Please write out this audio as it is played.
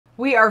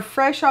We are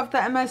fresh off the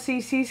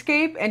MSC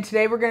Seascape, and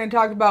today we're going to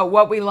talk about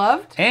what we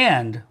loved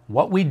and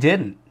what we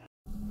didn't.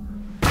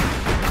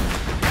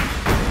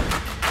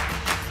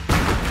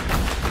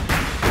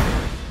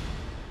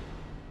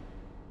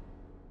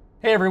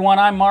 Hey everyone,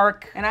 I'm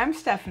Mark. And I'm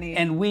Stephanie.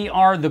 And we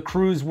are The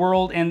Cruise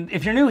World. And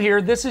if you're new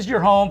here, this is your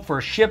home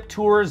for ship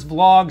tours,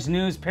 vlogs,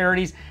 news,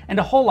 parodies, and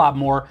a whole lot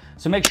more.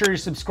 So make sure you're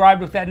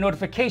subscribed with that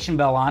notification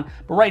bell on.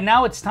 But right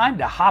now it's time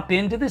to hop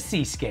into the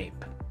Seascape.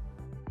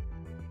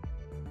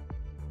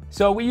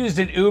 So we used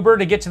an Uber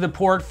to get to the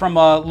port from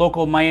a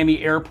local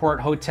Miami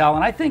airport hotel,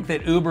 and I think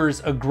that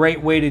Uber's a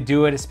great way to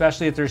do it,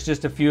 especially if there's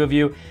just a few of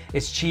you.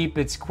 It's cheap,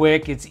 it's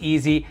quick, it's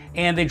easy,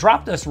 and they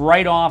dropped us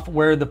right off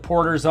where the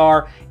porters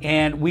are,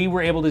 and we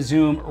were able to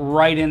zoom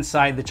right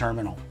inside the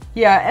terminal.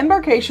 Yeah,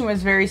 embarkation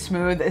was very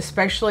smooth,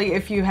 especially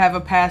if you have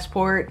a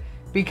passport,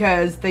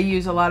 because they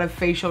use a lot of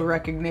facial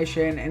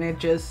recognition, and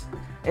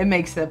it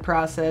makes the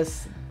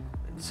process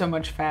so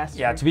much faster.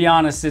 Yeah, to be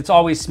honest, it's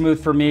always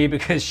smooth for me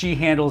because she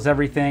handles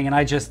everything and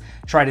I just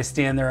try to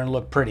stand there and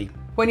look pretty.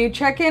 When you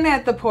check in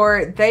at the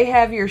port, they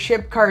have your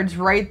ship cards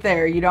right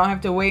there. You don't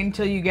have to wait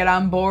until you get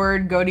on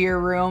board, go to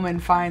your room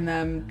and find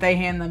them. They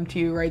hand them to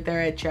you right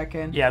there at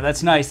check-in. Yeah,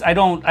 that's nice. I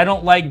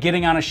don't like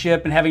getting on a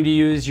ship and having to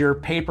use your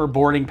paper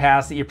boarding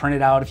pass that you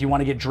printed out if you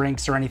want to get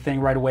drinks or anything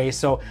right away.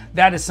 So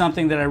that is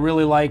something that I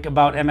really like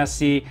about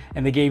MSC,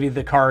 and they gave you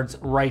the cards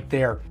right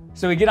there.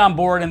 So we get on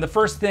board, and the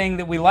first thing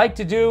that we like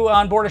to do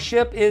on board a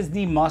ship is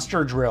the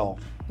muster drill.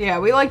 Yeah,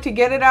 we like to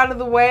get it out of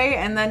the way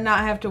and then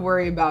not have to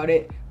worry about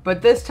it.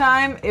 But this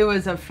time, it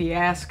was a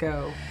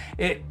fiasco.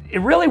 It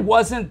really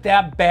wasn't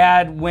that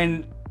bad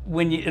when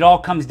it all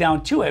comes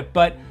down to it,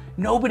 but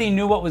nobody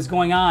knew what was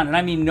going on. And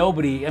I mean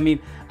nobody. I mean,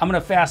 I'm going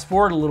to fast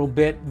forward a little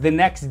bit. The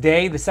next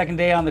day, the second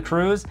day on the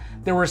cruise,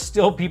 there were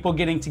still people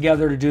getting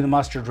together to do the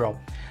muster drill.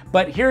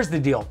 But here's the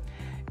deal.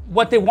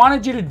 What they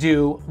wanted you to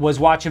do was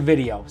watch a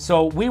video.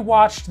 So we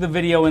watched the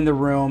video in the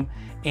room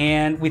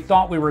and we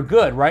thought we were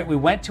good, right? We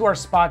went to our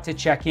spot to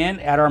check in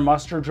at our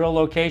muster drill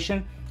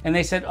location, and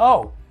they said,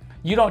 oh,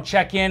 you don't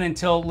check in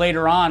until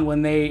later on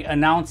when they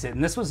announce it.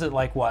 And this was at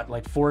like what,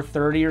 like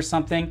 4:30 or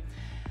something?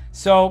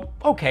 So,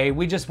 okay,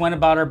 we just went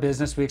about our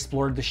business. We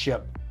explored the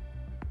ship.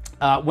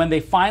 When they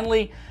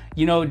finally,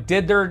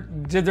 did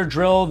their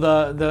drill,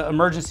 the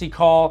emergency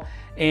call,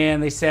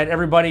 and they said,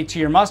 everybody to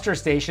your muster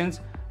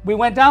stations, we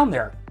went down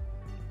there.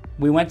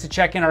 We went to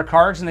check in our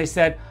cards and they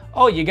said,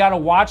 oh, you got to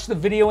watch the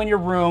video in your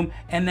room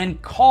and then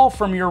call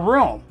from your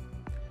room.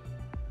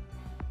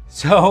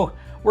 So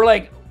we're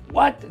like,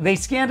 what? They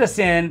scanned us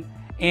in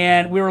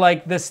and we were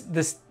like,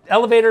 this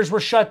elevators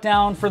were shut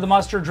down for the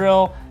muster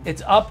drill.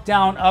 It's up,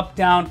 down, up,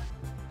 down.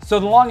 So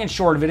the long and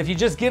short of it, if you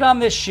just get on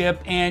this ship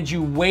and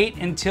you wait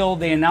until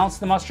they announce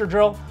the muster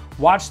drill,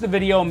 watch the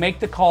video, make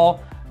the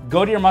call,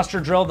 go to your muster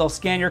drill, they'll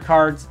scan your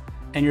cards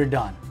and you're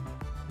done.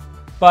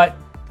 But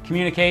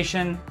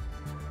communication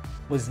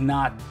was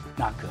not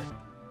good.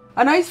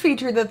 A nice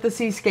feature that the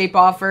Seascape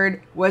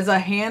offered was a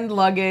hand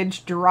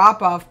luggage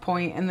drop-off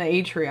point in the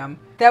atrium.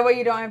 That way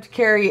you don't have to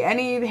carry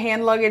any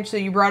hand luggage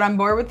that you brought on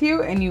board with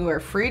you, and you are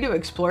free to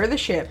explore the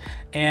ship.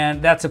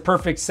 And that's a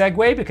perfect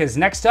segue because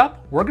next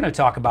up, we're going to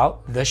talk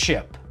about the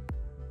ship.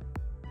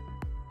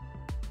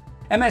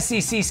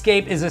 MSC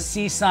Seascape is a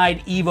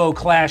Seaside EVO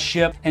class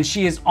ship, and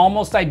she is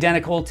almost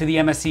identical to the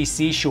MSC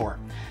Seashore.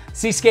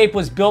 Seascape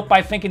was built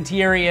by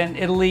Fincantieri in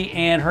Italy,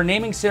 and her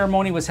naming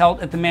ceremony was held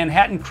at the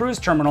Manhattan Cruise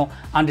Terminal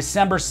on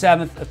December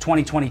 7th of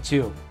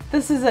 2022.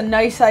 This is a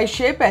nice size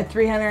ship at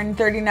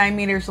 339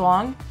 meters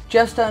long,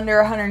 just under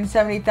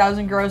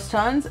 170,000 gross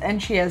tons,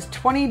 and she has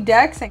 20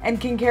 decks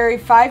and can carry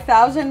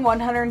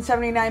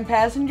 5,179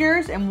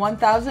 passengers and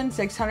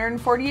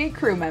 1,648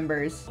 crew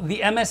members. The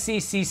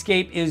MSC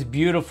Seascape is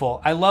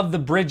beautiful. I love the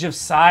bridge of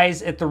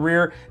size at the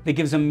rear that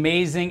gives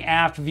amazing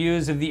aft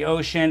views of the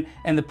ocean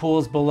and the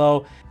pools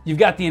below. You've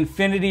got the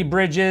infinity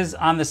bridges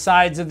on the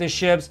sides of the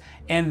ships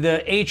and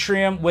the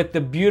atrium with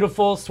the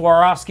beautiful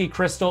Swarovski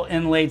crystal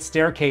inlaid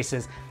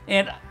staircases.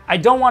 And I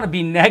don't want to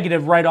be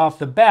negative right off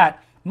the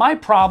bat. My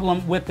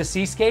problem with the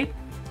Seascape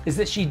is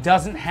that she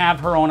doesn't have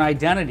her own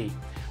identity.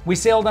 We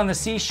sailed on the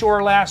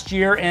Seashore last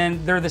year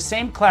and they're the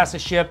same class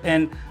of ship,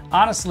 and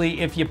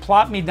honestly, if you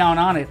plop me down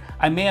on it,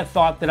 I may have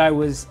thought that I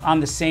was on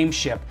the same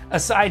ship,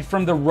 aside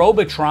from the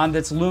Robotron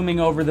that's looming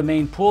over the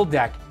main pool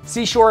deck.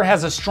 Seashore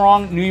has a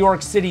strong New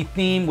York City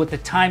theme with the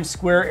Times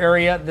Square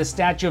area, the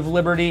Statue of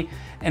Liberty,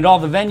 and all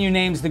the venue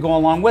names that go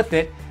along with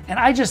it. And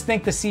I just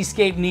think the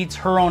Seascape needs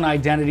her own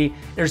identity.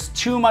 There's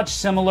too much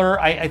similar.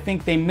 I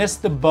think they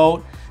missed the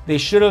boat. They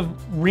should have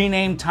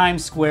renamed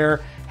Times Square,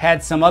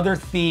 had some other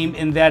theme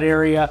in that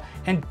area,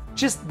 and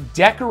just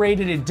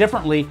decorated it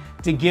differently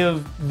to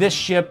give this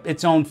ship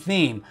its own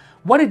theme.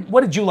 What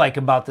did you like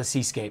about the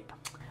Seascape?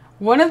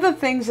 One of the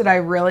things that I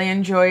really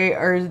enjoy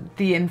are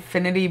the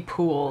infinity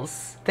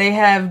pools. They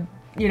have,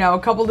 a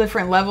couple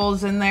different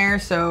levels in there.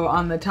 So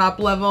on the top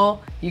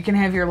level, you can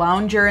have your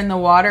lounger in the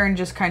water and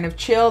just kind of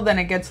chill. Then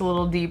it gets a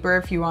little deeper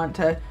if you want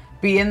to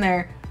be in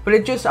there. But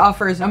it just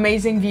offers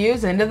amazing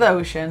views into the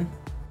ocean.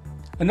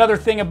 Another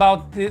thing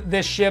about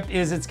this ship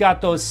is it's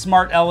got those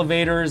smart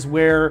elevators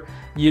where,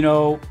 you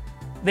know,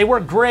 they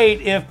work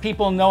great if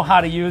people know how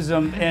to use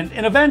them. And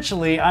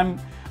eventually, I'm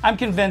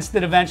convinced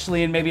that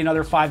eventually in maybe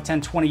another 5,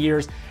 10, 20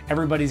 years,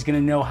 everybody's gonna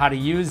know how to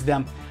use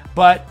them.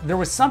 But there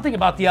was something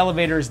about the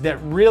elevators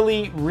that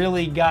really,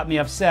 really got me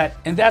upset.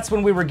 And that's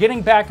when we were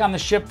getting back on the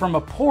ship from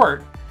a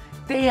port,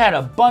 they had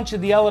a bunch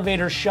of the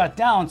elevators shut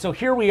down. So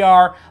here we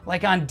are,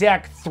 like on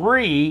deck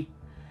 3,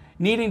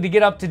 needing to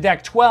get up to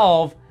deck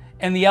 12,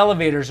 and the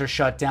elevators are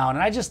shut down.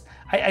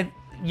 And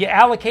you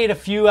allocate a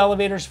few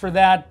elevators for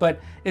that, but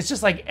it's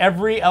just like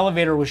every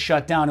elevator was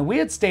shut down. And we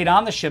had stayed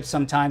on the ship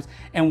sometimes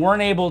and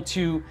weren't able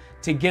to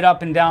get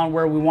up and down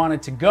where we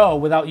wanted to go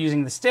without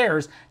using the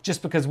stairs,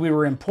 just because we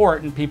were in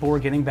port and people were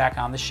getting back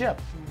on the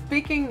ship.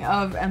 Speaking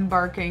of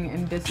embarking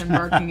and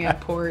disembarking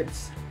at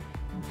ports,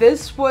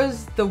 this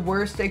was the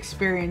worst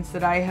experience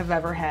that I have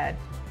ever had.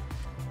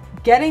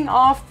 Getting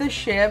off the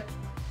ship,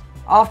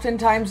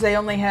 oftentimes they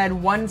only had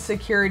one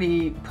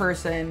security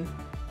person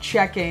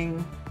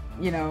checking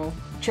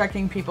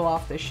people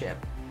off the ship.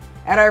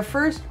 At our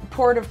first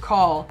port of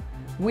call,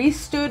 we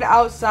stood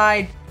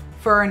outside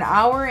for an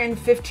hour and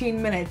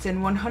 15 minutes in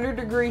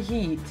 100-degree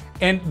heat.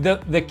 And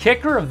the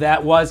kicker of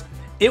that was,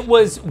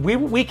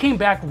 we came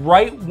back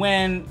right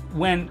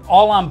when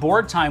all on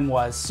board time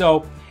was.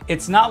 So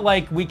it's not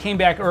like we came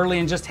back early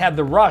and just had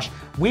the rush.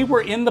 We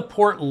were in the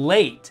port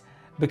late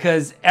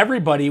because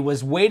everybody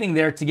was waiting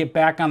there to get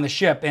back on the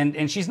ship.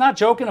 And she's not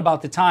joking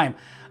about the time.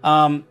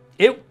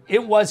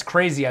 It was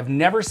crazy. I've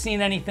never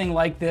seen anything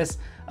like this.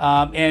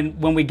 And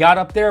when we got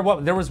up there,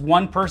 there was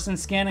one person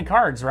scanning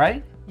cards,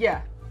 right?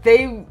 Yeah,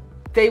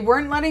 they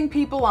weren't letting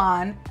people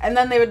on, and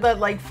then they would let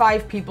like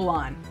 5 people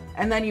on,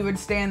 and then you would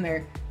stand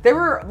there. There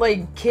were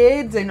like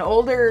kids and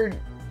older,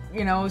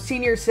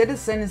 senior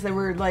citizens that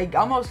were like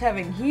almost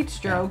having heat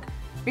stroke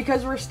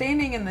because we're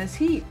standing in this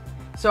heat.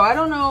 So I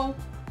don't know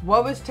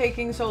what was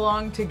taking so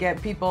long to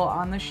get people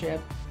on the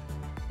ship,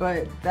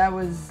 but that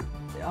was...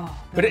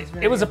 But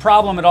it was a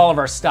problem at all of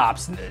our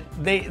stops.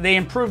 They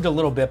improved a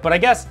little bit, but I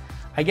guess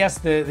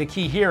the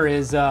key here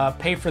is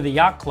pay for the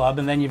yacht club,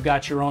 and then you've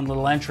got your own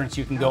little entrance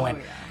you can go in.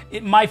 Yeah.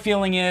 My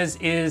feeling is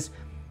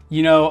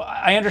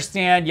I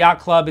understand yacht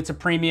club, it's a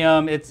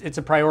premium, it's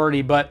a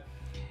priority, but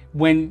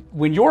when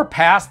you're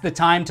past the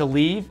time to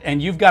leave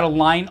and you've got a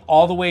line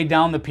all the way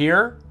down the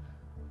pier,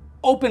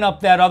 open up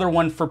that other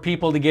one for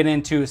people to get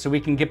into so we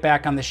can get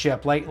back on the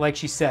ship. Like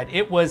she said,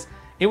 it was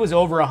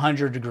over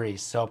 100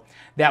 degrees, so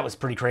that was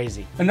pretty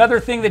crazy. Another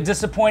thing that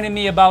disappointed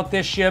me about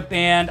this ship,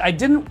 and I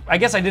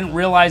guess I didn't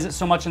realize it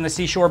so much in the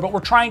seashore, but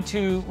we're trying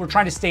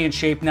to stay in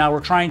shape now.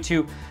 We're trying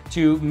to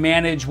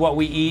manage what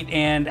we eat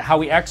and how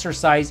we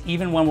exercise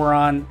even when we're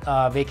on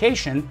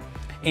vacation.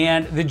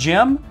 And the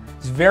gym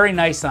is very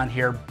nice on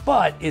here,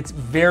 but it's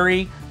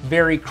very,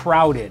 very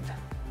crowded.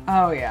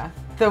 Oh yeah,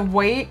 the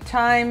wait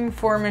time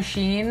for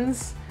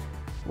machines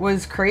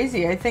was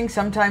crazy. I think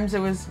sometimes it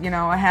was,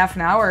 a half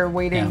an hour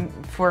waiting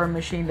for a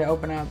machine to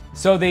open up.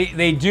 So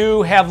they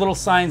do have little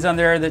signs on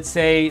there that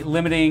say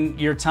limiting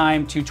your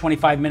time to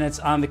 25 minutes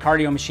on the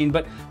cardio machine.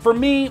 But for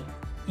me,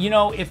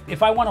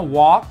 if I want to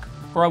walk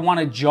or I want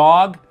to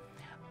jog,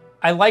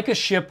 I like a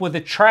ship with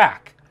a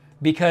track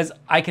because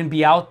I can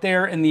be out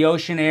there in the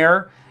ocean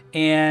air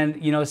and,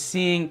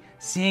 seeing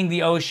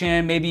the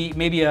ocean,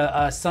 maybe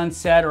a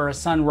sunset or a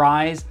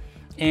sunrise.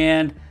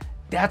 And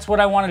that's what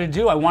I wanted to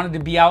do. I wanted to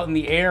be out in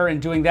the air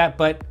and doing that,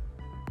 but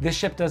this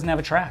ship doesn't have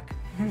a track.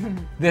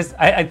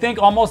 I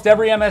think almost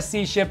every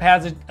MSC ship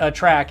has a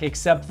track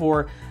except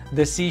for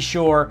the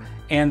Seashore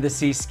and the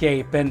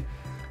Seascape. And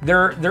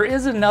there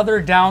is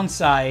another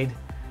downside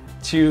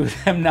to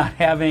them not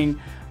having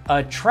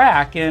a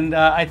track, and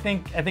I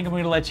think I'm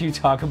going to let you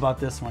talk about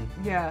this one.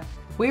 Yeah.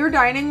 We were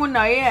dining one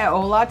night at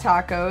Hola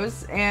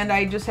Tacos, and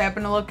I just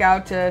happened to look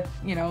out to,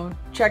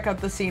 check out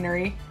the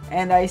scenery,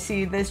 and I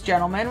see this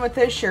gentleman with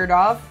his shirt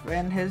off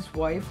and his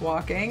wife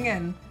walking,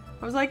 and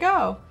I was like,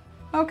 oh,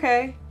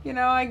 okay,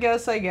 I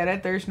guess I get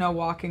it. There's no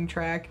walking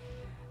track.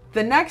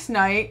 The next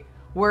night,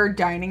 we're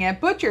dining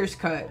at Butcher's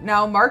Cut.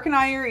 Now, Mark and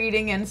I are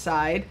eating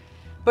inside,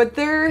 but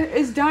there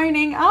is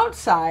dining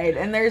outside,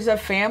 and there's a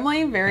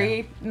family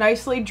very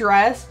nicely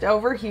dressed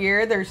over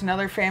here. There's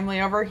another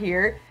family over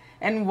here.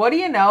 And what do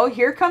you know,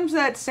 here comes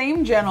that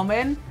same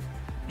gentleman,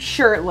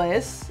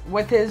 shirtless,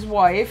 with his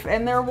wife,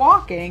 and they're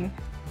walking.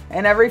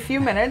 And every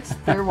few minutes,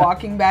 they're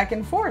walking back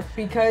and forth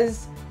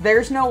because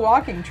there's no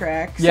walking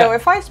track. Yeah. So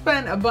if I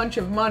spent a bunch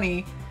of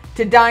money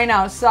to dine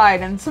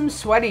outside and some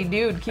sweaty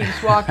dude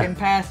keeps walking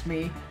past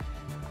me,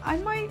 I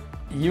might...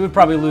 You would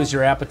probably lose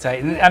your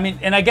appetite.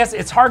 And I guess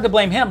it's hard to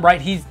blame him, right?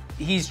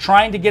 He's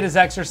trying to get his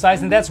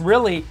exercise, and that's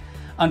really,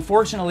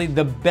 unfortunately,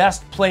 the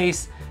best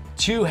place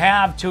to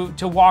have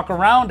to walk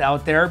around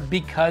out there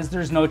because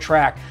there's no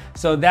track.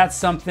 So that's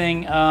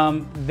something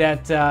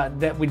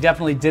that we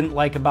definitely didn't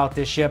like about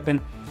this ship. And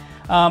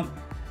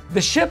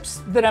the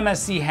ships that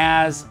MSC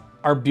has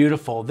are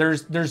beautiful.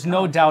 There's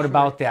no doubt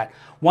about that.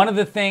 One of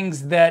the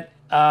things that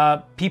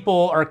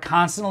people are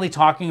constantly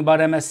talking about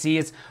MSC.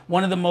 It's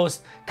one of the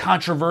most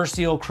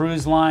controversial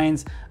cruise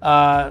lines,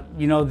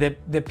 you know,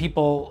 that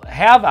people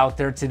have out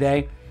there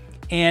today.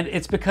 And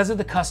it's because of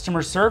the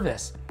customer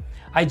service.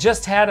 I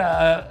just had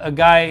a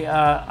guy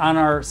on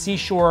our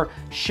Seashore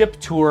ship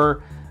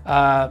tour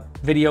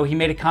video. He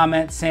made a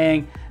comment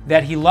saying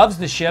that he loves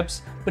the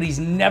ships, but he's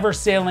never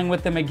sailing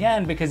with them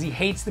again because he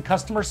hates the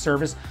customer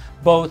service,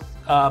 both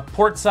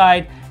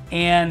portside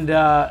and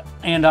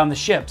on the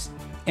ships.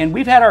 And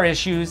we've had our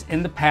issues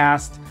in the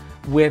past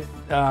with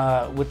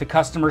the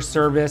customer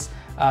service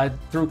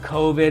through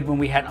COVID when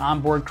we had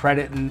onboard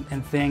credit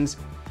and things.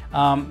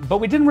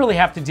 But we didn't really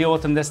have to deal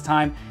with them this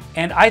time.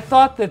 And I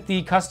thought that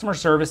the customer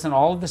service and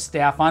all of the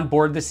staff on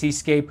board the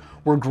Seascape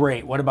were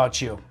great. What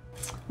about you?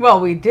 Well,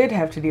 we did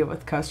have to deal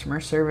with customer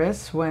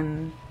service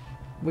when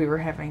we were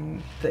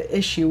having the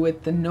issue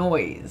with the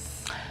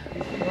noise.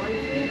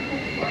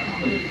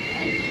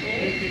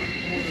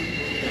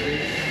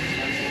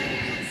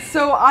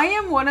 So I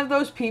am one of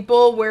those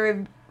people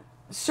where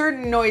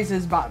certain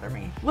noises bother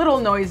me. Little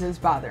noises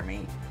bother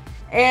me.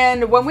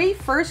 And when we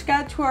first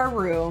got to our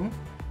room,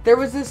 there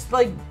was this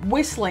like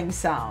whistling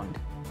sound.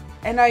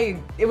 And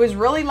it was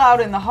really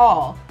loud in the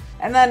hall.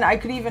 And then I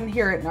could even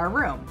hear it in our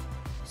room.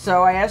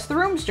 So I asked the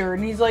room steward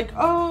and he's like,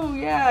 oh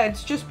yeah,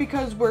 it's just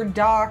because we're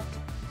docked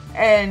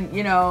and,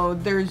 you know,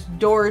 there's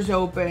doors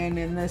open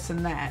and this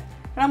and that.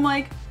 And I'm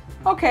like,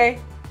 okay,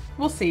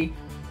 we'll see.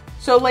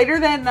 So later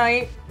that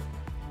night,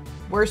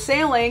 we're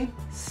sailing,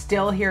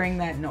 still hearing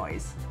that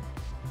noise.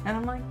 And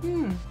I'm like,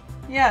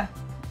 yeah,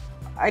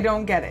 I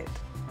don't get it.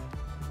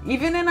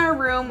 Even in our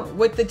room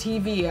with the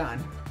TV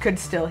on, could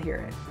still hear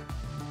it.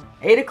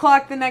 8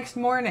 o'clock the next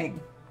morning,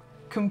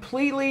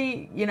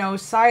 completely, you know,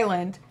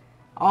 silent.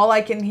 All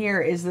I can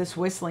hear is this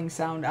whistling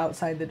sound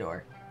outside the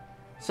door.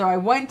 So I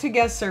went to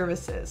guest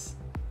services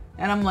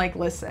and I'm like,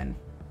 listen,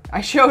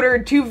 I showed her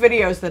 2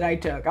 videos that I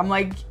took. I'm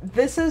like,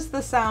 this is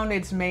the sound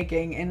it's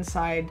making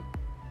inside,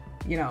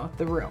 you know,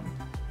 the room.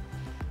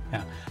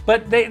 Yeah,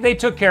 but they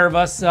took care of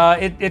us.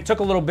 It took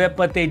a little bit,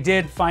 but they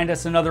did find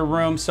us another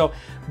room. So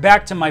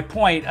back to my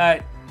point,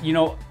 you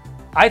know,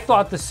 I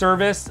thought the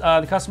service,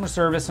 the customer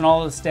service and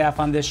all of the staff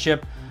on this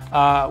ship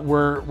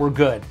were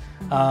good.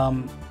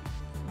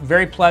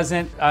 Very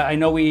pleasant. I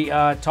know we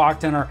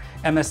talked in our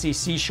MSC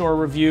Seashore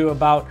review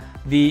about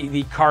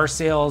the car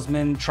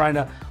salesmen trying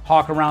to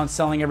hawk around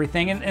selling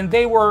everything, and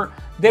they were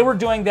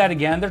doing that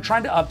again. They're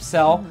trying to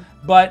upsell,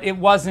 but it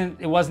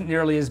wasn't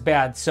nearly as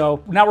bad.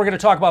 So now we're going to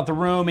talk about the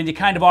room, and you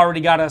kind of already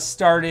got us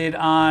started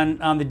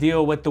on the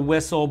deal with the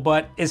whistle.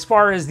 But as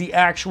far as the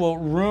actual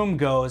room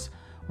goes,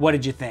 what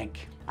did you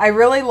think? I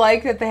really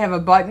like that they have a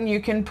button you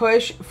can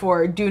push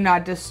for do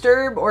not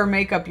disturb or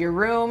make up your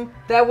room.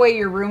 That way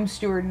your room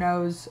steward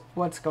knows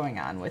what's going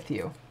on with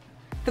you.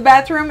 The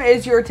bathroom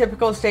is your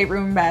typical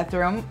stateroom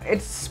bathroom.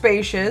 It's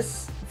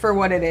spacious for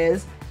what it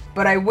is,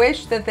 but I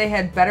wish that they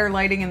had better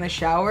lighting in the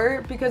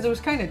shower because it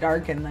was kind of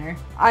dark in there.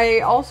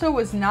 I also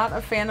was not a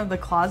fan of the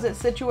closet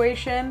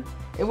situation.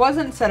 It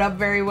wasn't set up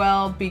very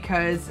well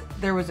because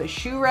there was a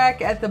shoe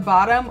rack at the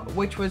bottom,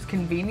 which was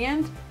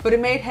convenient, but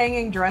it made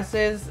hanging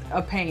dresses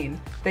a pain.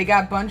 They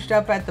got bunched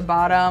up at the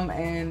bottom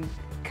and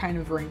kind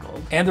of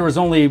wrinkled. And there was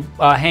only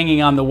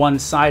hanging on the one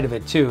side of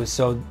it too.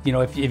 So, you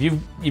know, if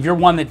you're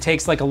one that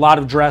takes like a lot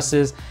of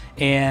dresses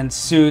and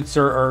suits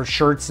or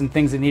shirts and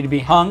things that need to be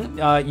hung,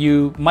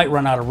 you might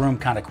run out of room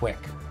kind of quick.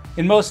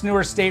 In most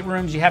newer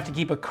staterooms, you have to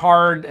keep a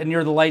card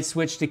near the light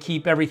switch to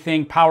keep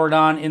everything powered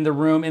on in the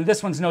room. And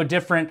this one's no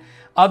different,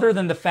 other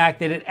than the fact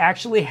that it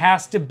actually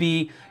has to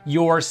be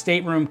your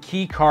stateroom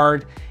key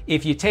card.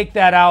 If you take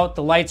that out,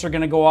 the lights are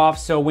going to go off.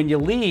 So when you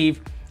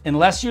leave,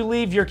 unless you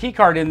leave your key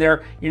card in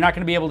there, you're not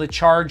going to be able to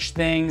charge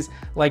things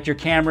like your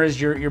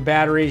cameras, your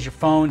batteries, your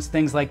phones,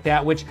 things like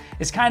that, which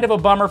is kind of a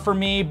bummer for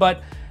me,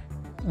 but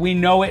we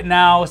know it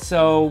now,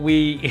 so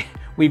we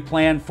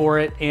plan for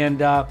it,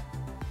 and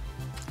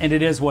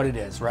it is what it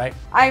is, right?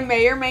 I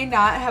may or may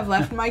not have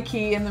left my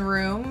key in the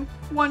room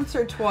once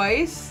or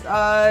twice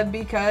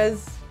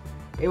because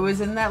it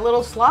was in that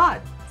little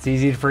slot. It's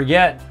easy to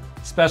forget,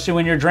 especially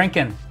when you're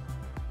drinking.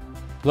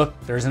 Look,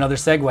 there's another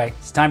segue.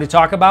 It's time to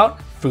talk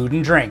about food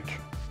and drink.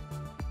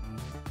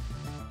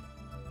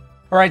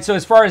 All right, so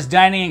as far as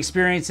dining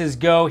experiences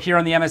go here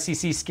on the MSC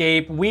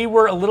Seascape, we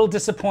were a little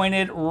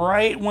disappointed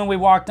right when we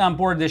walked on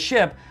board the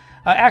ship.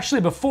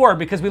 Actually before,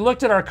 because we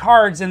looked at our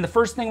cards and the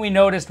first thing we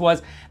noticed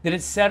was that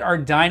it said our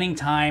dining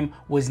time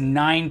was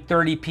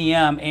 9:30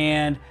 p.m.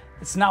 and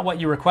it's not what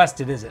you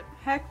requested, is it?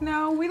 Heck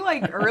no, we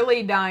like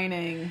early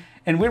dining.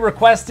 And we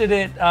requested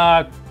it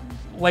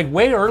like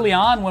way early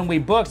on when we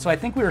booked, so I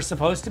think we were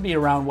supposed to be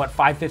around, what,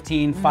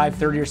 5:15,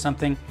 5:30 or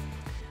something.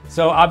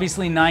 So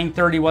obviously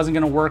 9:30 wasn't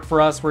gonna work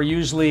for us. We're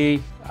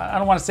usually, I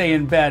don't wanna say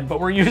in bed, but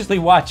we're usually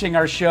watching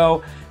our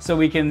show so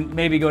we can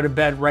maybe go to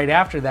bed right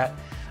after that.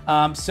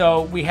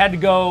 So we had to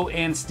go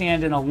and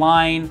stand in a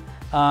line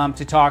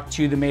to talk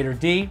to the maitre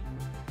d'.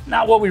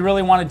 Not what we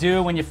really wanna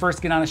do when you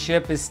first get on a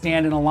ship is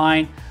stand in a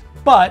line,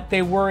 but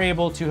they were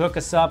able to hook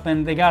us up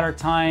and they got our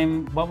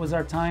time. What was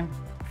our time?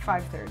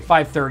 5:30.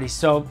 5:30.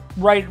 So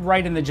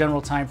right in the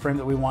general time frame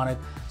that we wanted.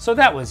 So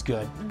that was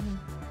good.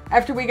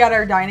 After we got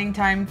our dining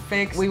time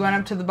fixed, we went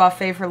up to the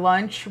buffet for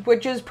lunch,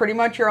 which is pretty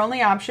much your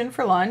only option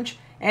for lunch,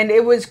 and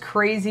it was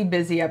crazy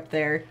busy up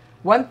there.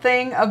 One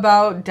thing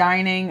about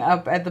dining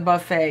up at the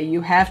buffet,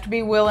 you have to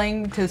be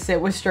willing to sit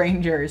with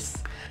strangers.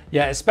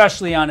 Yeah,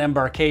 especially on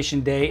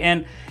embarkation day.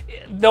 And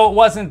though it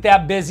wasn't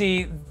that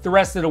busy the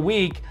rest of the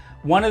week,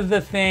 one of the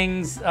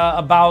things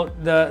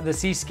about the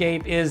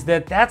Seascape is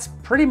that that's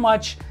pretty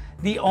much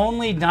the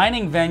only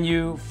dining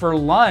venue for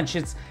lunch.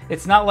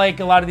 It's not like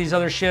a lot of these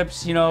other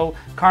ships, you know,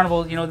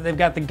 Carnival, you know, they've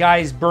got the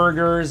Guy's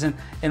Burgers and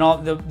all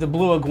the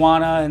Blue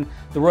Iguana and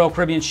the Royal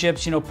Caribbean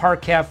ships, you know,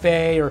 Park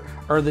Cafe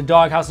or the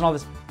Dog House and all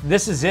this.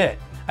 This is it.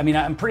 I mean,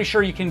 I'm pretty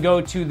sure you can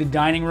go to the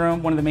dining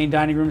room, one of the main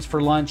dining rooms for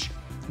lunch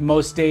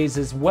most days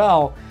as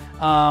well.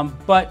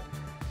 But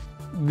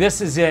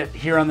this is it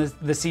here on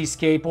the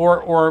Seascape,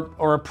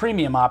 or a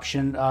premium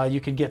option.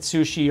 You could get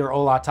sushi or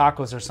Ola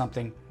tacos or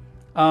something.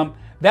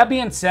 That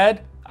being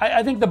said,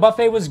 I think the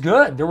buffet was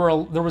good. There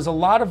was a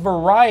lot of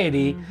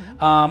variety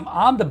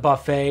on the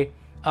buffet,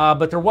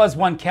 but there was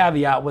one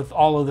caveat with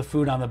all of the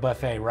food on the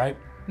buffet, right?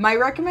 My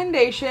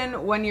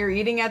recommendation when you're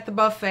eating at the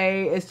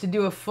buffet is to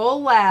do a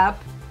full lap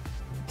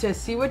to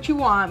see what you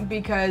want,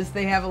 because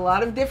they have a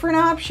lot of different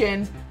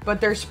options,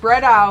 but they're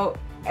spread out,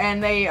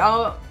 and they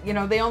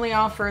only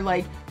offer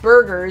like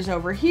burgers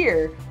over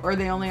here, or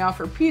they only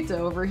offer pizza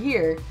over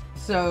here.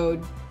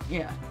 So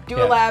yeah,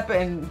 do a lap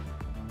and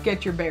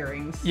get your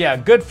bearings. Yeah,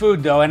 good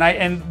food though,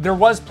 and there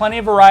was plenty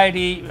of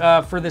variety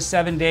for the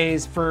 7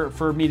 days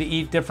for me to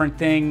eat different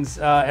things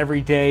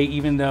every day,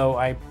 even though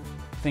I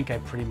think I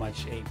pretty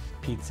much ate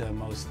pizza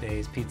most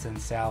days, pizza and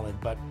salad,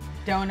 but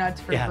donuts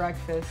for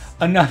breakfast.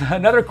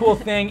 Another cool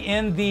thing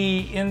in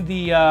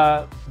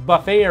the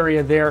buffet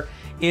area there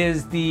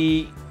is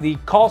the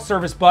call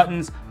service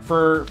buttons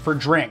for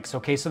drinks.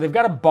 Okay, so they've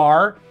got a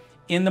bar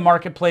in the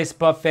Marketplace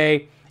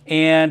buffet,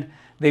 and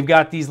they've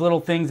got these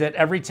little things at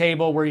every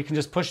table where you can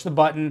just push the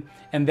button,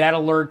 and that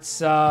alerts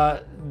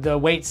the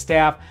wait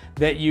staff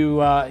that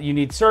you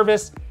need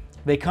service.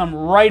 They come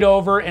right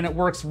over, and it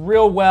works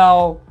real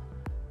well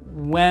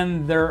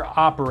when they're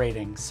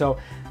operating. So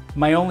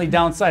my only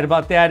downside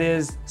about that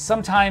is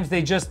sometimes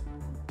they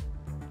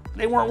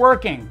weren't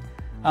working.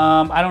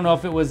 I don't know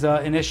if it was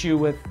an issue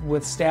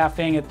with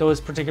staffing at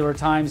those particular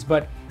times,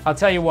 but I'll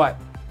tell you what,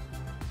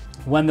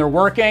 when they're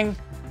working,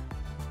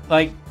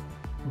 like,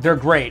 they're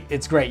great.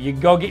 It's great. You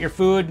go get your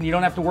food and you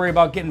don't have to worry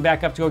about getting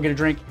back up to go get a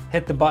drink.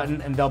 Hit the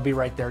button and they'll be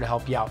right there to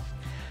help you out.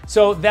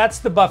 So that's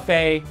the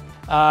buffet.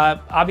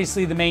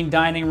 Obviously the main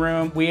dining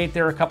room, we ate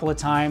there a couple of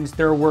times.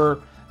 There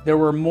were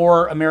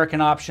more American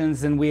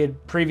options than we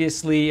had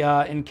previously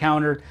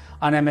encountered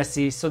on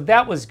MSC, so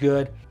that was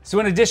good. So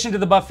in addition to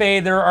the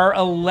buffet, there are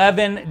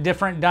 11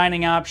 different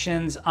dining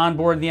options on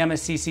board the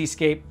MSC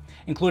Seascape,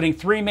 including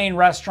 3 main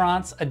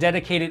restaurants, a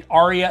dedicated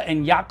Aria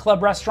and Yacht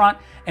Club restaurant,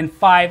 and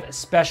 5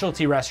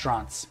 specialty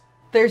restaurants.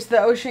 There's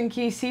the Ocean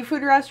Key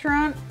Seafood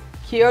Restaurant,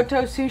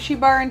 Kyoto Sushi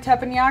Bar and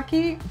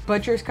Teppanyaki,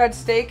 Butcher's Cut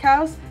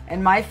Steakhouse,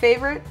 and my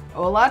favorite,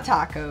 Ola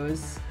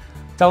Tacos.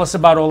 Tell us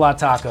about Ola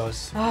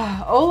Tacos.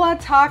 Ola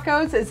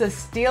Tacos is a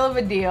steal of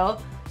a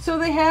deal. So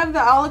they have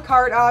the a la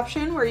carte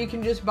option where you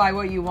can just buy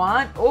what you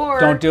want, or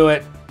don't do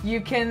it.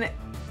 You can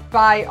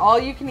buy all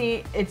you can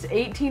eat. It's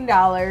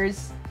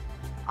 $18.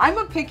 I'm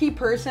a picky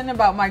person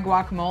about my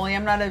guacamole.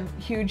 I'm not a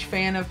huge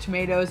fan of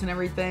tomatoes and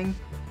everything,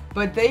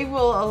 but they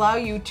will allow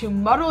you to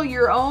muddle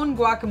your own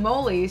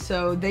guacamole.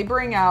 So they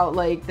bring out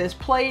like this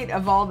plate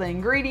of all the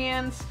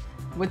ingredients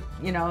with,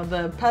 you know,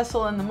 the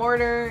pestle and the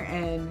mortar,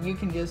 and you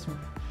can just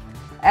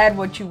add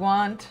what you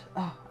want.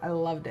 Oh, I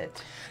loved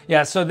it.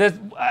 Yeah, so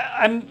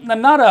I'm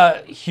not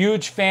a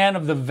huge fan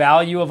of the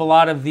value of a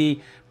lot of the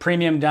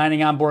premium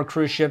dining on board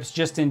cruise ships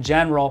just in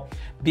general,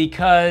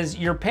 because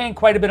you're paying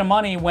quite a bit of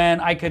money when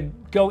I could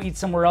go eat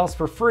somewhere else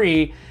for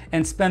free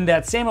and spend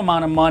that same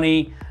amount of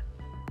money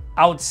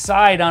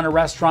outside on a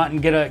restaurant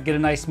and get a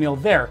nice meal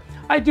there.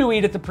 I do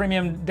eat at the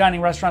premium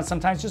dining restaurant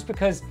sometimes just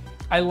because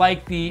I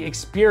like the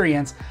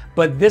experience,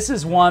 but this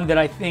is one that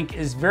I think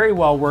is very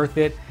well worth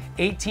it.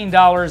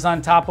 $18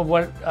 on top of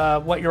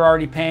what you're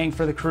already paying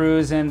for the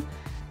cruise, and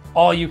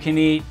all you can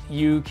eat.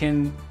 You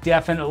can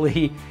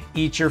definitely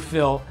eat your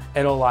fill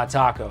at Ola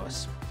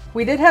Tacos.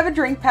 We did have a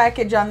drink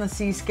package on the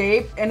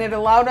Seascape, and it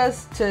allowed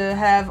us to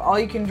have all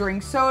you can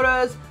drink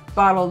sodas,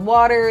 bottled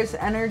waters,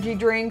 energy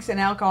drinks, and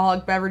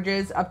alcoholic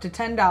beverages up to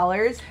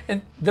 $10.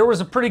 And there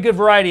was a pretty good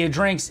variety of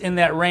drinks in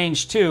that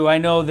range too. I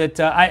know that,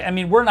 I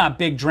mean, we're not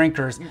big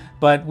drinkers,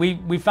 but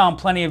we found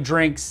plenty of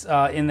drinks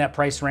in that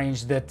price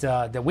range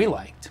that we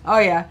liked. Oh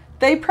yeah,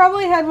 they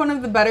probably had one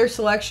of the better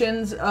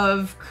selections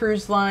of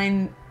cruise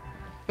line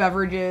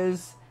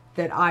beverages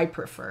that I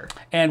prefer.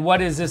 And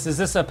what is this? Is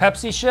this a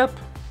Pepsi ship?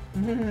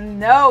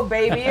 No,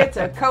 baby, it's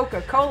a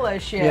Coca-Cola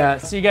ship. Yeah,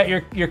 so you got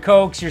your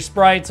Cokes, your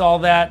Sprites, all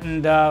that,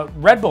 and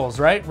Red Bulls,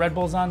 right? Red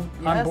Bulls on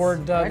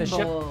board the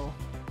ship.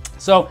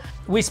 So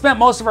we spent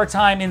most of our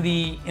time in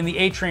the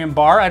atrium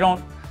bar. I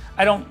don't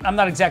I'm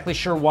not exactly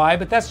sure why,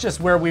 but that's just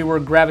where we were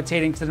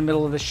gravitating to the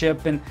middle of the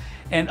ship.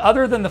 And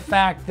other than the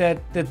fact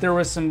that there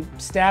was some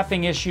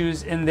staffing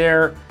issues in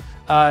there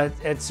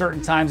at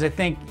certain times, I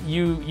think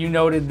you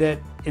noted that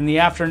in the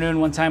afternoon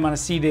one time on a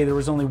sea day, there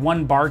was only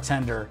one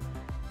bartender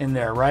in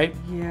there, right?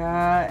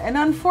 Yeah, and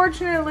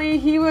unfortunately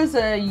he was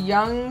a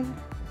young,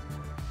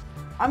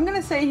 I'm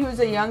gonna say he was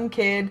a young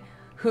kid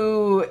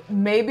who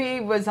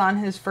maybe was on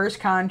his first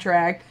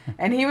contract,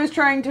 and he was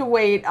trying to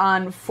wait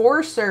on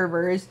 4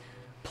 servers,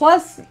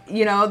 plus,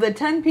 you know, the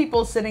 10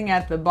 people sitting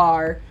at the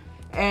bar,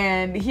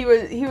 and he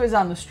was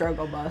on the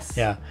struggle bus.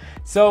 Yeah.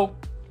 So,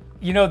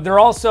 you know, there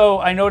also,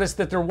 I noticed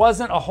that there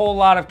wasn't a whole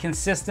lot of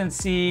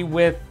consistency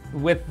with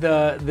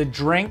the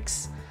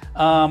drinks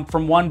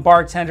from one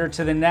bartender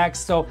to the next.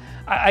 So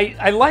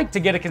I like to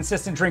get a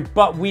consistent drink,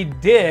 but we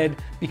did,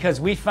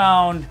 because we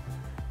found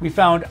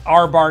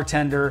our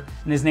bartender,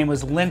 and his name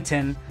was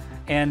Linton,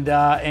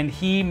 and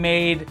he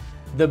made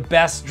the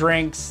best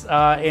drinks,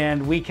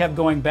 and we kept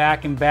going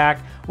back and back.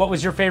 What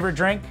was your favorite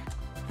drink?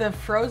 The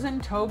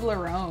frozen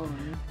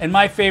Toblerone. And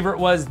my favorite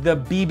was the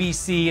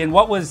BBC. And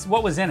what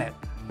was in it?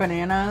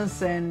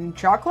 Bananas and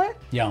chocolate.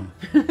 Yum.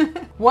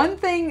 One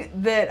thing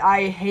that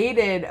I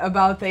hated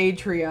about the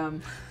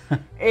atrium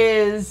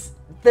is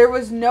there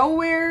was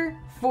nowhere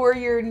for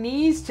your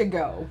knees to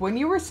go. When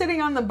you were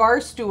sitting on the bar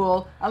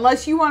stool,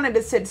 unless you wanted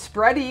to sit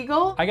spread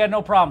eagle. I got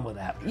no problem with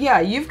that. Yeah,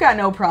 you've got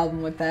no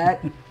problem with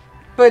that.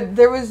 But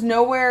there was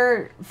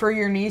nowhere for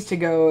your knees to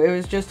go. It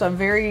was just a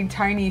very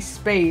tiny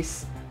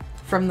space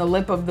from the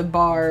lip of the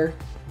bar.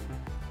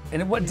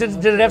 And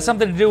did it have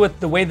something to do with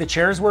the way the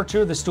chairs were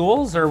too, the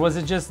stools, or was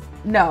it just?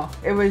 No,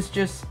 it was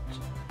just,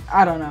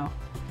 I don't know.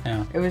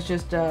 Yeah. It was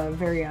just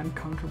very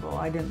uncomfortable.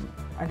 I didn't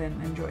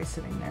enjoy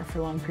sitting there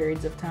for long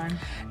periods of time.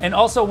 And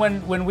also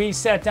when we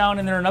sat down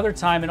in there another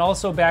time, and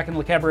also back in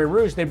Le Cabaret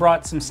Rouge, they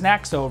brought some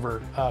snacks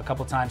over a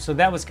couple times. So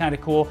that was kind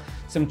of cool.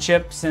 Some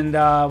chips and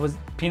was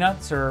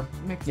peanuts or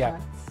mixed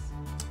nuts.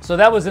 So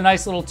that was a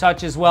nice little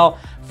touch as well.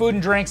 Food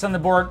and drinks on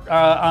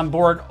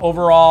board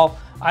overall,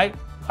 I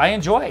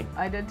enjoyed.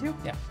 I did too.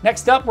 Yeah.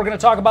 Next up, we're going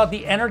to talk about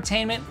the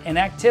entertainment and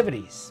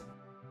activities.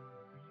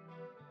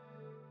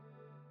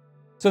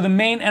 So the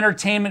main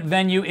entertainment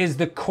venue is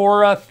the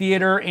Cora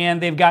Theater,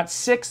 and they've got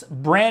 6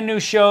 brand new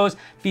shows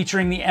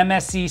featuring the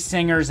MSC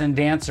singers and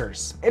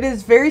dancers. It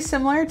is very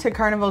similar to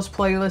Carnival's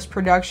Playlist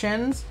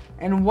Productions,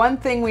 and one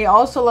thing we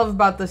also love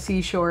about the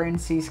Seashore and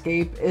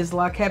Seascape is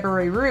Le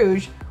Cabaret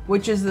Rouge,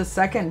 which is the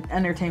second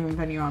entertainment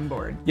venue on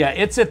board. Yeah,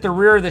 it's at the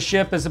rear of the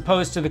ship as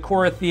opposed to the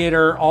Cora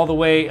Theater all the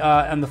way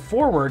on the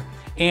forward.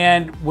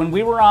 And when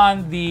we were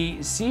on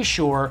the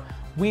Seashore,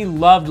 we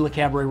loved Le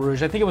Cabaret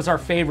Rouge. I think it was our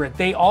favorite.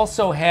 They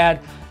also had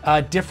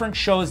different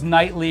shows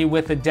nightly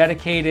with the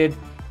dedicated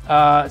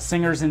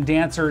singers and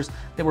dancers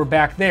that were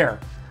back there.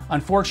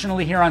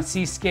 Unfortunately, here on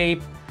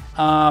Seascape,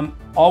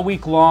 all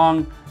week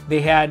long,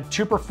 they had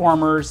 2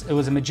 performers. It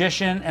was a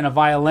magician and a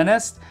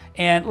violinist.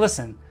 And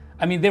listen,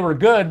 I mean, they were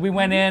good. We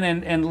went in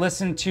and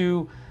listened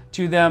to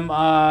them,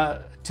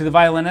 to the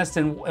violinist,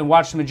 and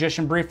watched the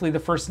magician briefly the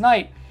first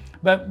night.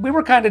 But we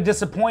were kind of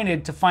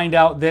disappointed to find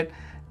out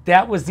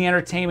that was the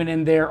entertainment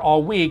in there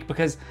all week,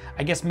 because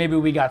I guess maybe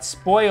we got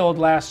spoiled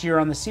last year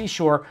on the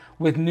Seashore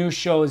with new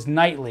shows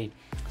nightly.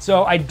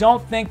 So I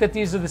don't think that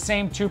these are the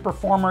same 2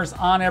 performers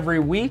on every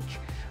week.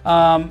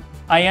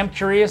 I am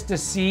curious to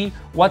see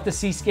what the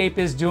Seascape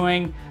is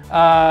doing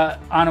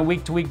on a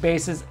week-to-week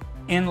basis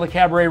in Le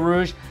Cabaret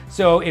Rouge.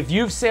 So if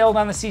you've sailed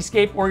on the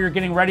Seascape or you're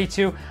getting ready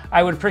to,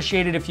 I would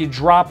appreciate it if you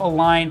drop a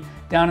line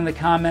down in the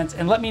comments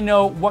and let me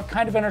know what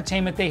kind of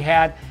entertainment they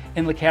had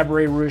in Le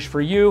Cabaret Rouge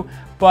for you.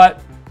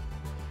 But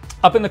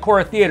up in the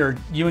Cora Theater,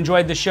 you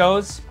enjoyed the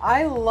shows?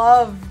 I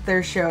love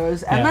their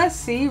shows. Yeah.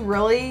 MSC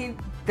really,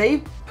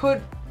 they put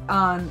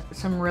on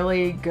some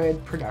really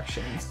good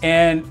productions.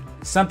 And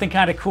something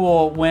kind of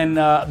cool when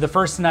the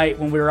first night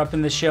when we were up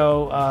in the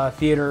show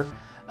theater,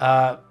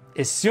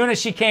 as soon as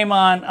she came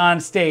on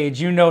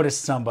stage, you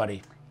noticed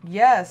somebody.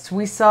 Yes,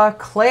 we saw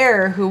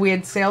Claire, who we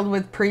had sailed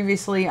with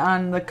previously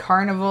on the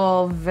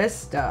Carnival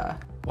Vista.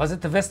 Was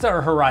it the Vista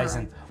or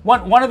Horizon?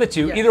 One of the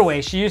two. Yes. Either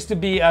way, she used to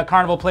be a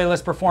Carnival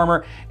Playlist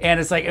performer, and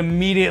it's like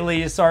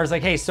immediately you saw her, it's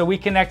like, hey, so we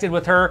connected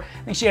with her.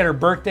 I think she had her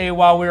birthday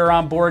while we were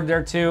on board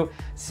there too.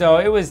 So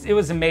it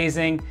was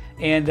amazing,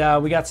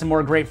 and we got some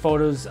more great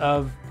photos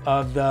of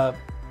the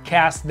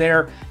cast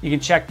there. You can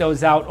check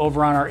those out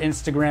over on our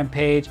Instagram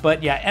page.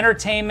 But yeah,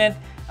 entertainment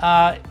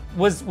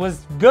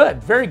was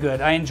good, very good.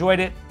 I enjoyed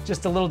it.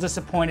 Just a little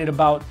disappointed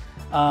about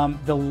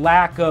the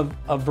lack of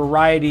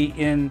variety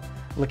in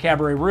Le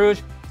Cabaret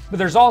Rouge. But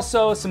there's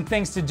also some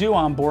things to do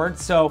on board.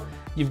 So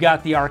you've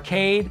got the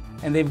arcade,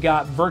 and they've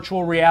got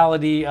virtual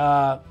reality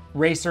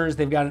racers.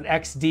 They've got an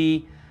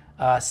XD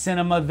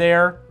cinema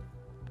there.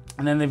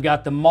 And then they've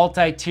got the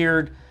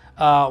multi-tiered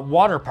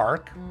water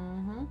park.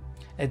 Mm-hmm.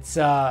 It's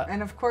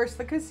and of course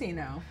the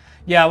casino.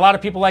 Yeah, a lot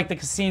of people like the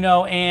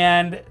casino,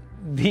 and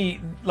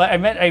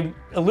I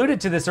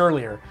alluded to this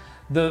earlier.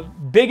 The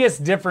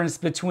biggest difference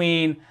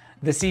between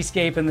the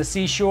Seascape and the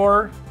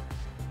Seashore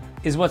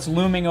is what's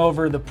looming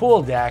over the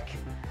pool deck.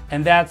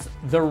 and that's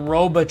the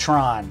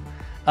Robotron.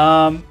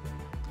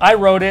 I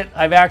rode it.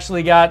 I've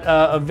actually got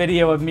a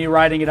video of me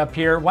riding it up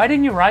here. Why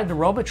didn't you ride the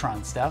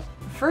Robotron, Steph?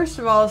 First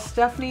of all,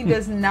 Stephanie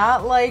does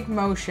not like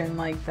motion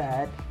like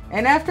that.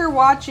 And after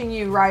watching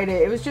you ride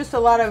it, it was just a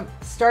lot of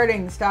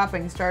starting,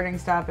 stopping, starting,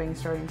 stopping,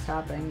 starting,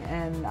 stopping,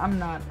 and I'm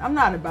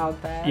not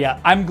about that. Yeah,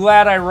 I'm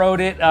glad I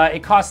rode it.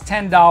 It cost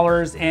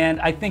 $10, and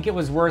I think it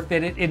was worth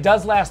it. It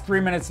does last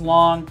 3 minutes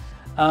long,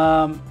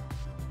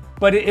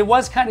 but it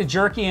was kind of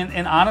jerky,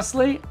 and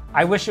honestly,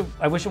 I wish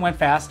it went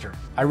faster.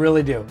 I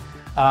really do.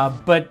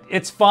 But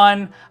it's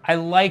fun. I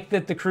like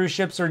that the cruise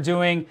ships are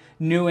doing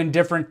new and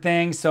different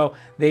things, so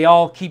they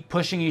all keep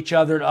pushing each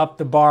other to up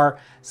the bar.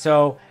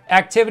 So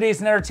activities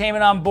and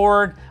entertainment on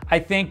board, I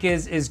think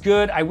is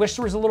good. I wish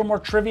there was a little more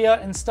trivia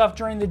and stuff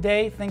during the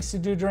day, things to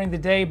do during the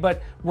day,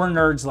 but we're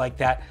nerds like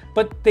that.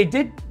 But they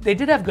did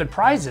have good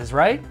prizes,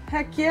 right?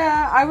 Heck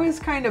yeah, I was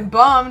kind of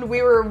bummed.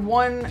 We were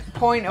 1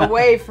 point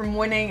away from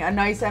winning a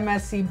nice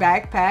MSC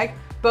backpack,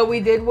 but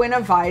we did win a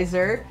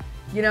visor.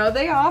 You know,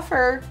 they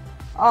offer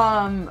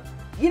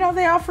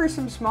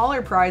some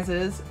smaller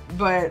prizes,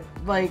 but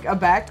like a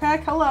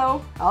backpack,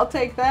 hello, I'll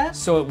take that.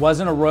 So it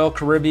wasn't a Royal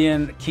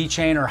Caribbean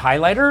keychain or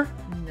highlighter?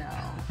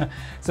 No.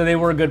 So they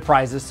were good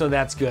prizes, so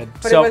that's good.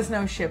 But it was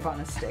no ship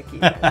on a stick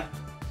either.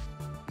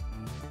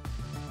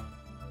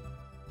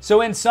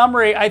 So in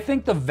summary, I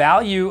think the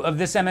value of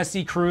this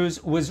MSC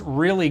cruise was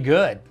really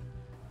good.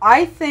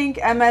 I think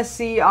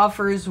MSC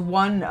offers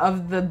one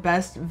of the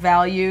best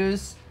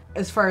values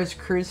as far as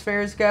cruise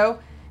fares go.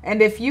 And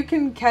if you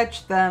can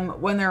catch them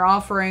when they're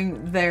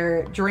offering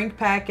their drink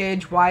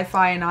package,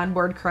 Wi-Fi, and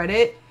onboard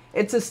credit,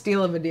 it's a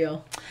steal of a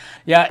deal.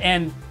 Yeah,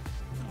 and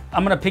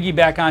I'm gonna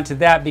piggyback onto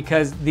that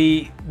because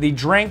the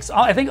drinks,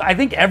 I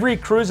think every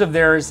cruise of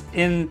theirs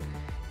in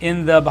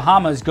the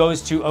Bahamas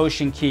goes to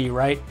Ocean Key,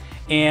 right?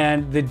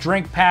 And the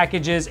drink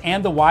packages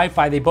and the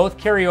Wi-Fi, they both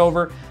carry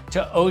over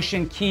to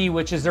Ocean Key,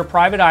 which is their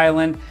private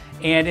island,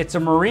 and it's a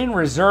marine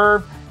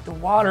reserve. The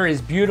water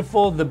is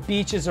beautiful, the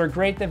beaches are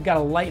great, they've got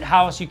a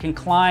lighthouse you can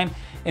climb,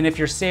 and if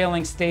your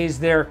sailing stays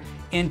there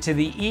into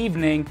the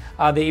evening,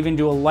 they even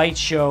do a light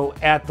show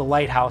at the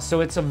lighthouse.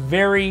 So it's a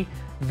very,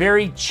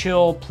 very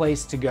chill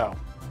place to go.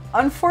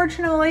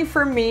 Unfortunately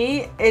for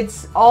me,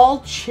 it's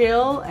all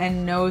chill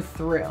and no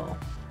thrill.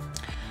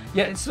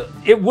 Yeah,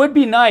 it would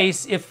be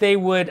nice if they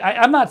would,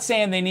 I'm not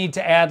saying they need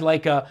to add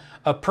like a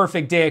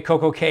perfect day at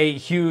Coco Cay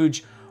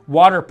huge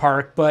water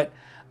park, but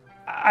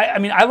I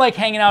mean, I like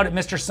hanging out at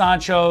Mr.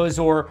 Sancho's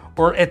or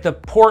at the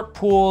port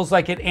pools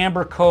like at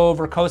Amber Cove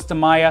or Costa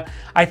Maya.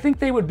 I think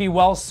they would be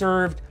well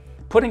served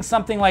putting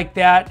something like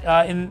that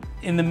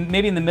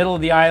maybe in the middle of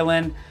the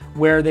island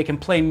where they can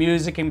play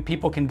music and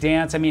people can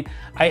dance. I mean,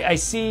 I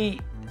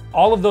see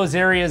all of those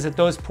areas at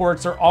those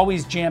ports are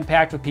always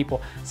jam-packed with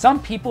people. Some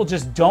people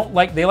just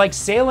they like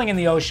sailing in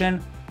the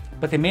ocean,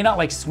 but they may not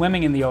like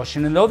swimming in the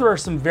ocean. And though there are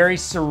some very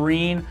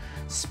serene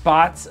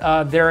spots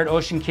there at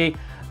Ocean Key,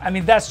 I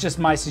mean, that's just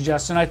my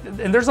suggestion.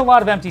 And there's a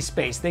lot of empty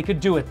space. They could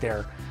do it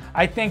there.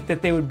 I think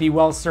that they would be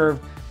well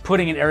served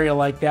putting an area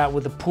like that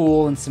with a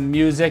pool and some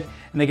music,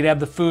 and they could have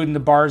the food and the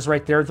bars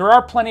right there. There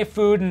are plenty of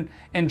food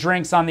and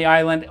drinks on the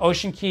island.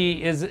 Ocean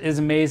Key is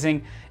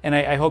amazing, and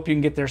I hope you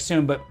can get there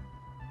soon. But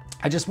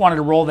I just wanted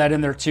to roll that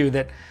in there too,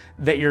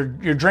 that your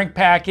drink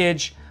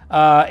package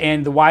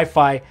and the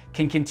Wi-Fi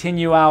can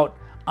continue out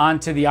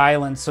onto the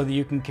island so that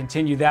you can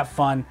continue that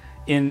fun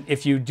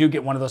if you do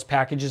get one of those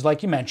packages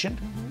like you mentioned.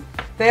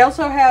 They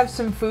also have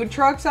some food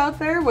trucks out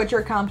there, which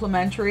are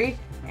complimentary.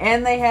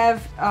 And they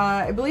have,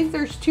 I believe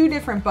there's 2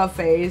 different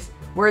buffets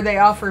where they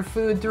offer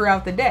food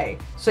throughout the day.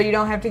 So you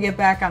don't have to get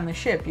back on the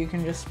ship. You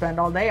can just spend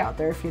all day out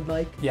there if you'd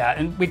like. Yeah,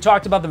 and we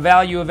talked about the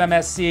value of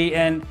MSC,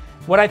 and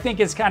what I think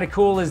is kind of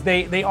cool is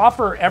they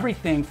offer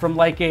everything from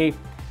like a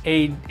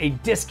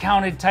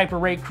discounted type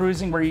of rate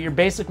cruising where you're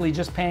basically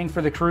just paying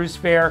for the cruise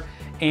fare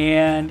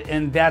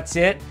and that's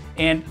it.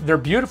 And they're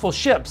beautiful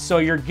ships, so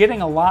you're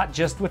getting a lot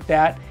just with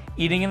that,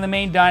 eating in the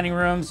main dining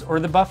rooms or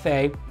the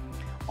buffet,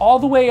 all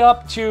the way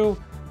up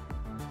to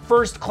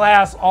first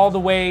class, all the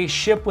way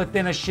ship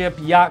within a ship,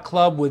 yacht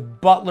club with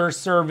butler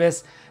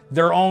service,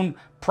 their own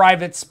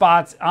private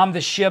spots on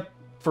the ship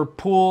for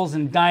pools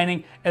and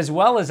dining, as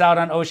well as out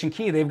on Ocean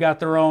Key. They've got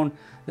their own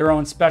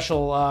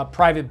special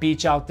private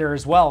beach out there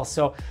as well.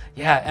 So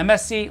yeah,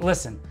 MSC,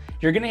 listen,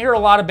 you're gonna hear a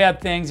lot of bad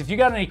things. If you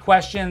got any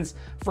questions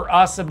for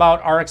us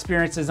about our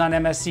experiences on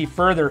MSC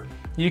further,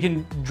 you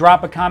can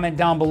drop a comment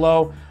down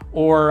below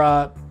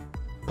or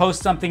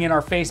post something in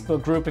our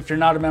Facebook group if you're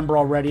not a member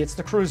already. It's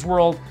the Cruise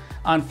World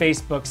on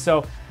Facebook.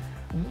 So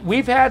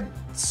we've had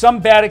some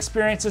bad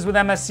experiences with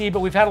MSC, but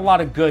we've had a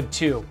lot of good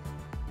too.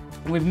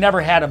 We've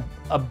never had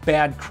a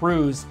bad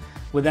cruise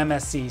with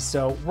MSC,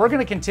 so we're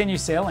gonna continue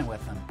sailing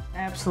with them.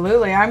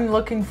 Absolutely. I'm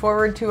looking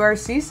forward to our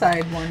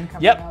Seaside one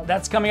coming up.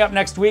 That's coming up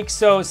next week,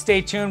 so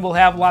stay tuned. We'll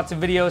have lots of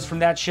videos from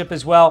that ship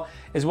as well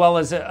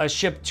as a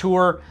ship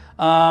tour.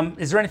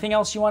 Is there anything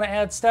else you want to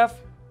add, Steph?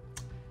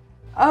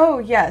 Oh,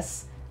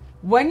 yes.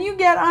 When you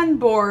get on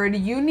board,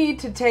 you need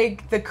to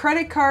take the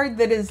credit card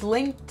that is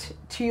linked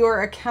to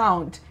your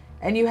account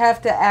and you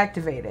have to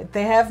activate it.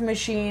 They have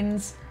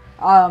machines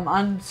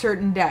on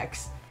certain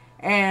decks,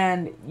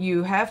 and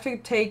you have to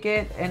take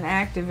it and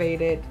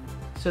activate it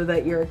so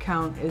that your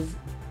account is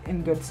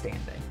in good standing.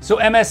 So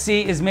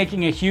MSC is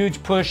making a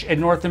huge push at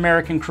North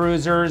American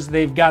cruisers.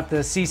 They've got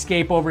the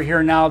Seascape over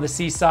here now, the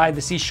Seaside,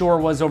 the Seashore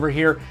was over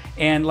here,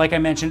 and like I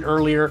mentioned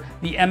earlier,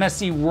 the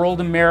MSC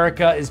World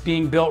America is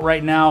being built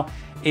right now.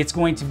 It's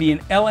going to be an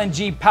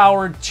LNG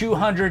powered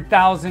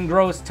 200,000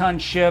 gross ton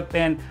ship,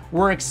 and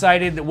we're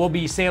excited that we'll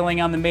be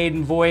sailing on the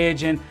maiden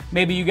voyage, and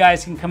maybe you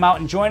guys can come out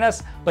and join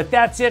us. But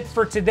that's it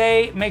for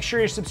today. Make sure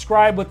you're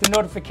subscribed with the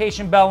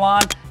notification bell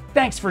on.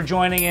 Thanks for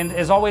joining, and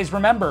as always,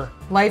 remember,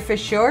 life is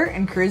short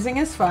and cruising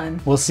is fun.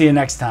 We'll see you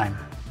next time.